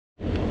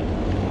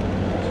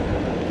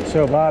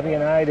So Bobby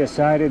and I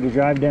decided to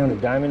drive down to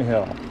Diamond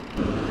Hill.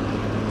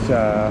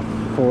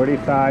 It's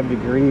 45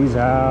 degrees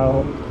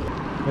out.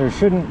 There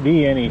shouldn't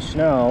be any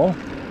snow,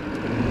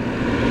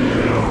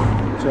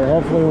 so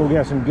hopefully we'll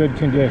get some good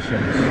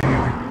conditions.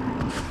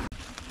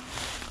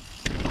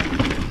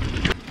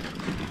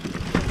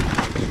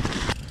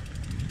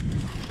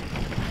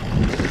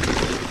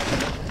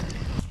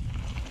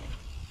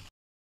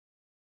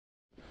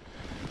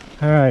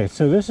 All right,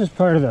 so this is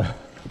part of the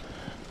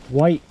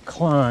White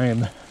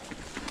Climb.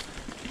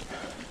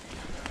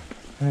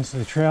 And this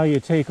is the trail you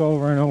take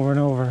over and over and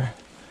over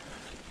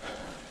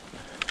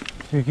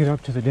to get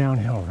up to the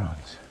downhill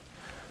runs.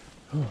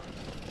 Ooh.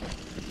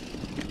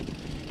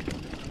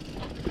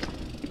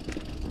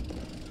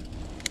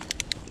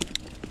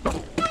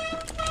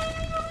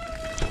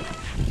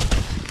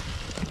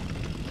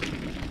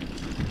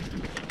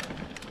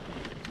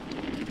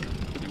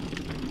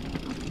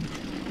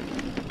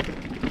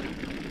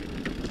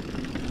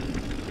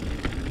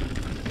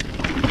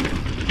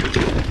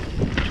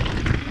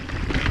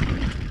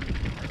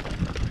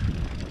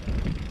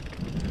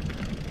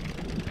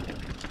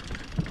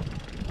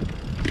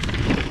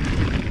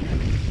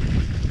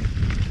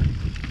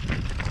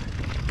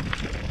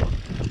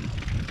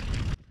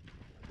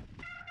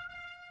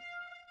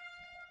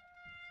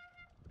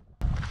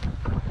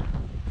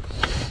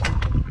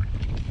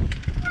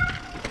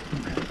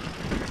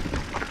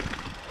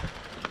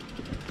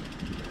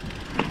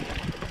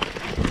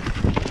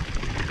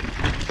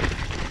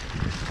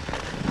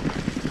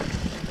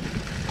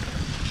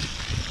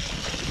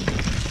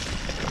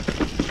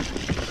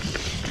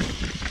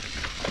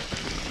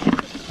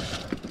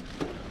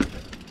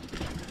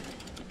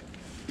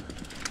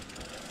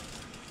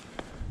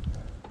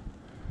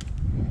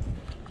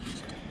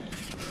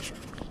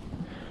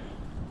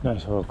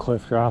 Nice little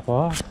cliff drop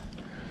off.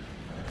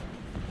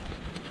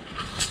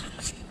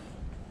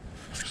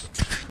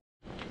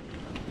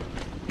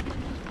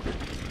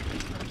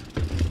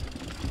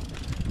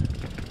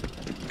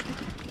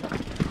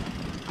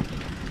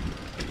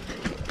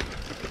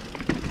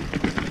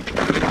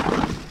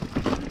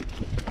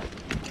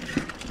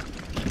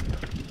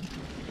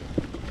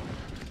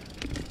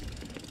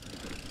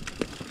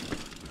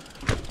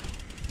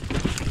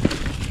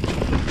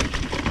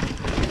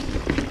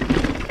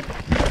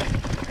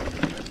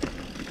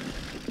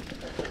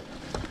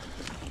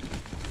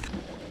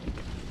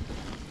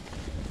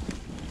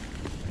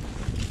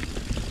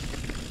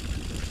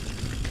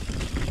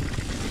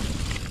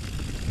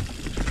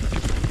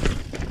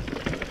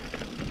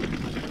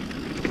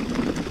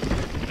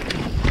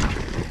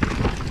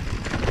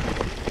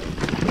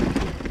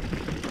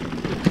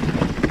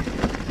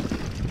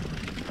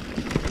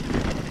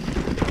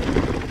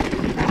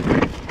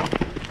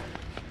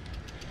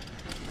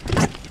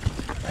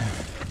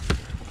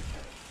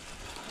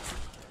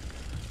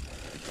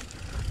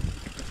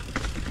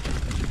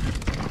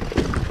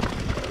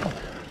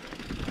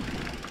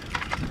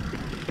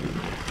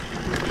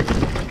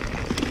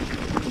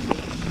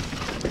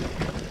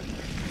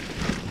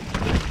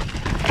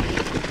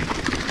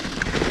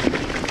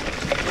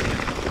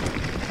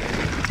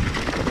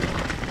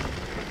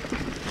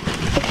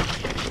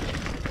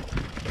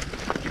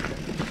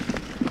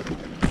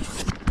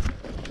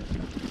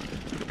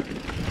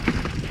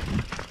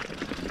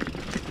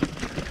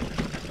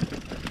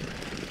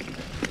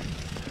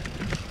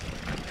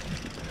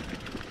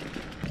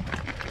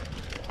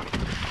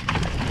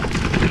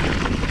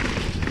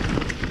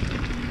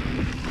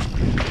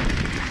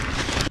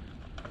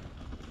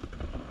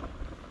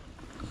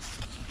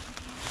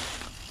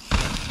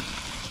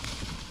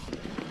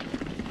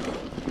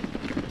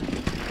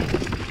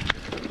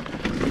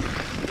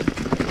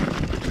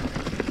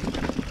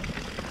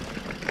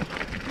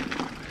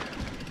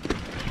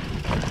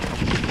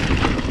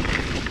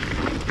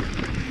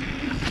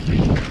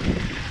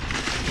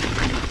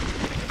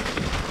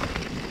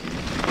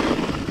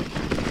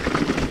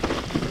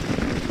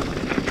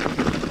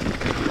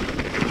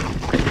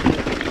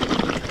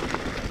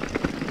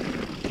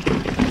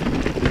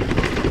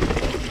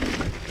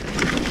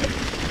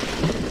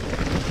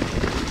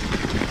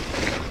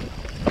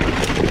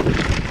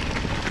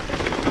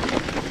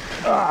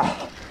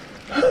 Ah.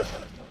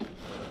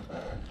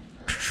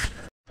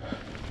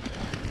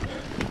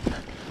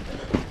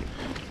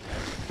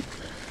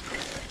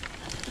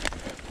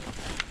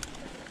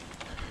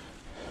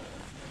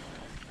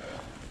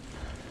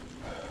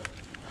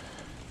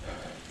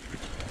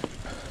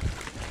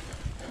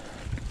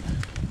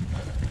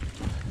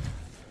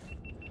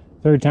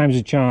 Third time's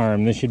a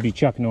charm. This should be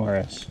Chuck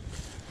Norris.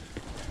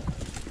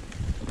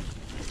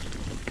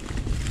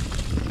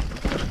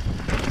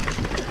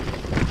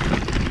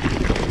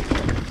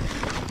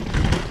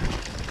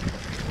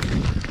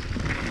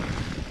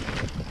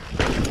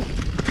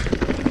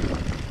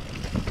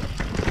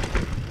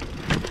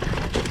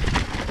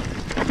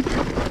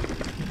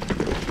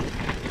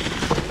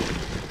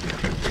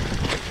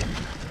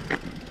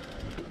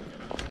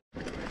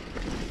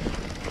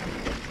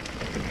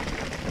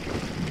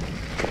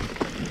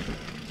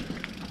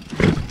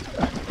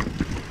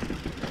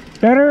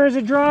 Better as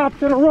a drop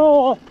than a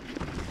roll.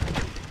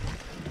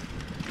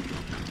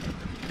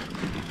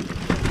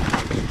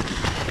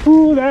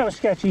 Ooh, that was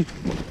sketchy.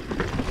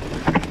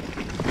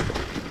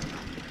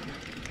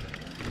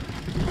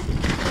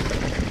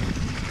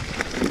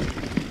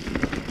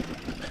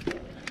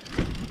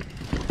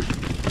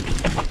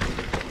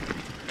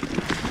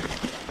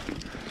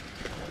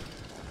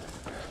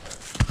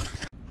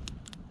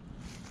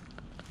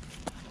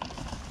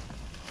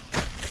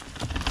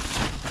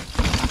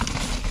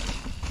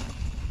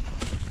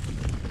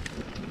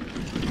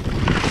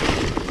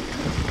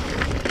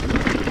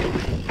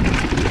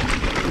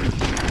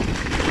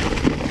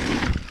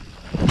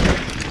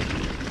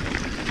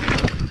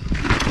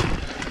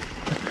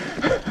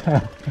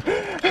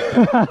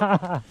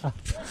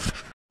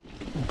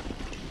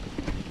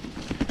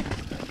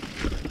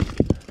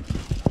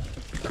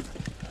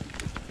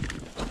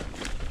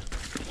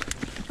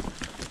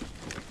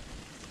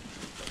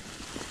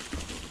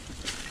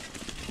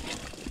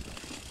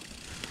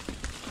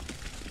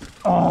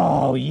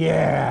 Oh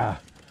yeah.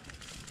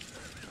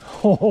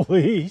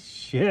 Holy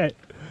shit.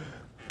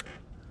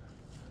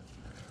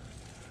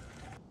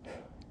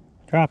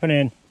 Dropping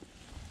in.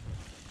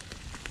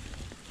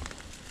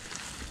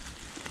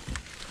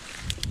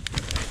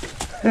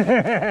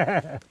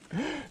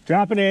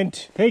 Dropping in.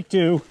 Take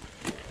two.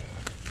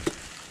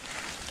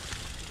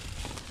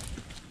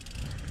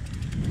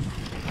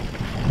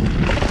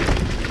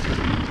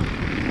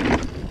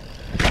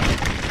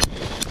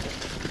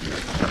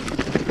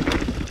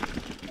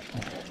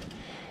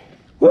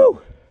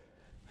 Woo!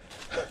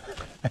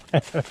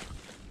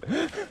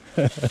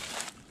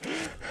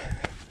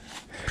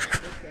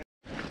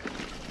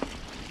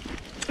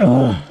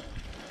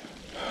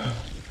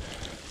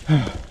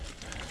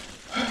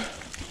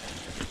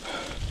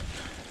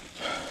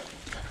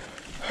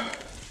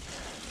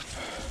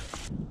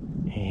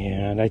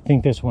 And I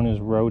think this one is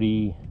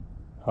Rody.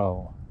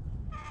 Oh.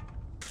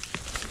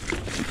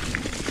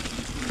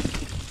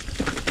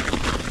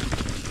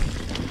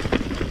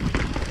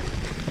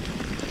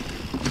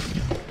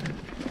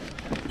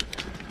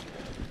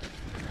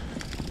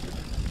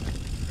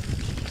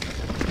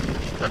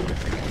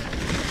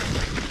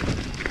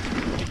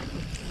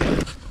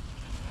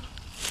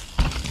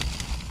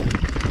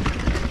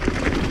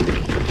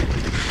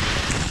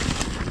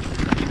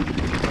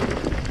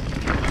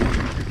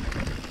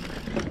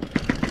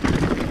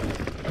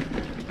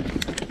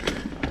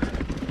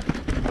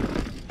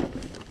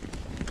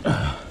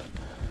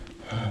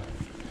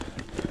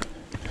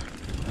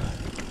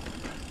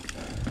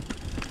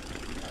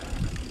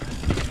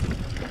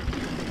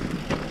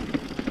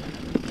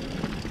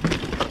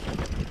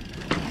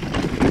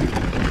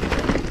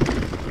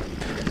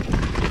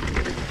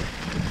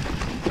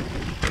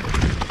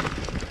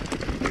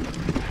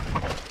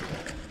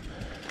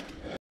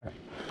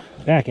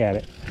 Back at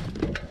it.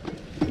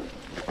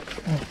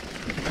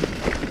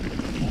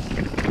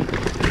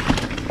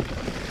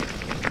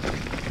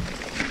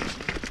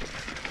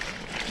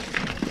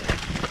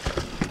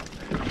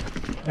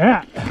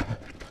 Yeah.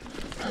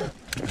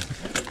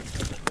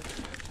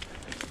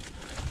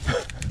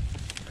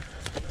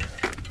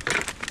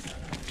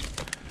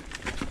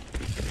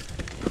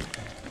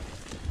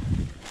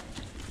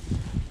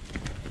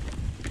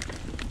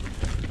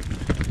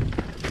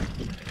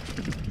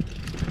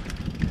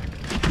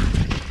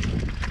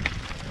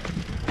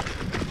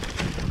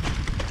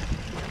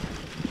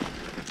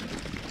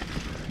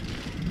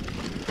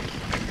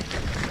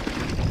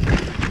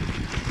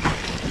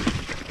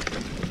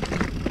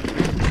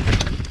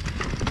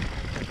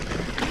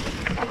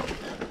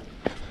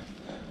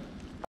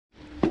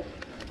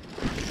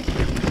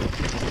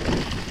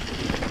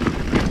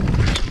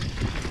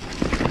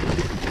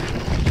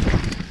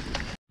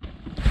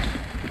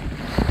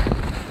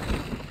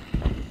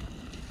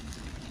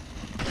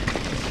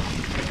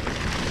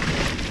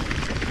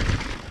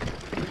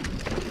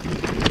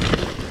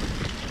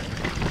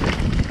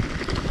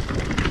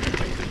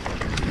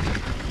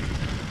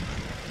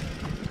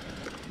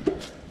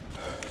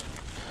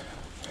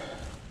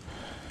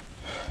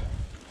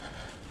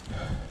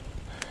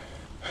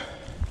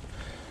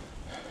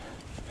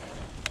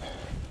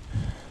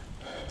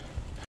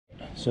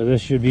 So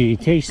this should be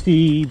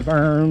Tasty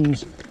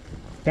Berms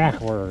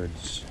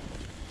backwards.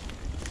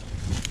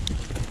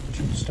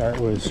 Should start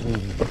with some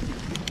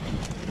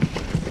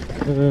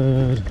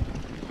good.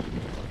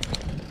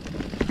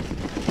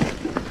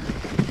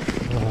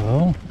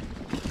 Hello.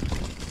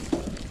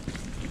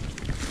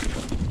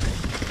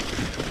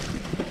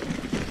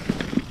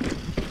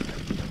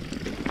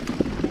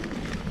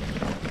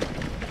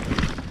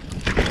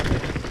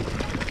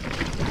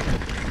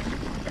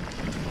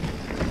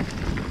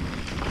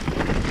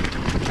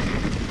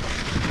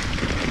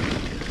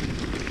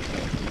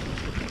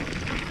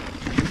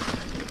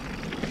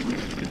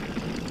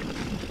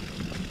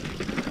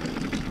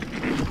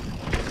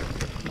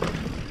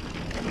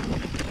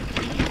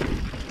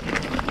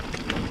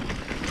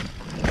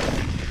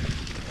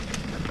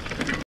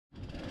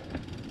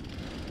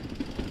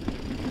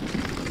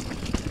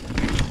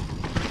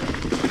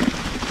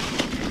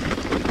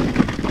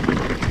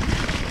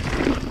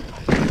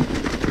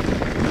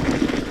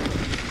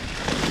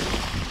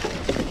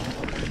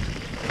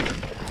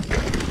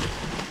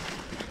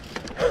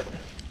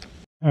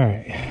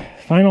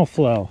 Final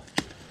flow.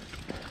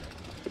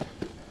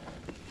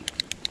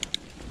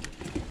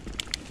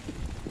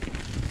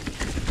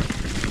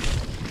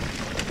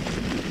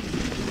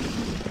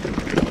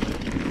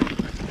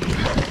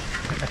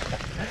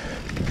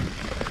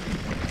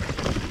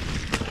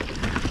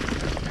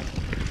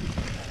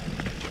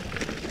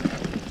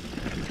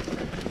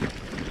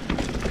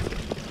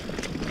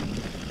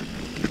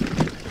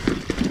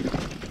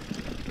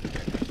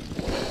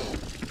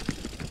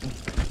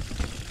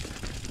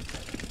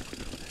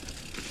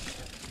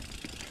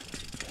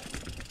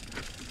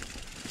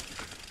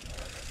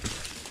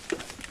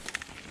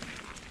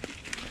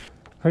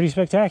 Pretty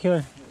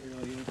spectacular.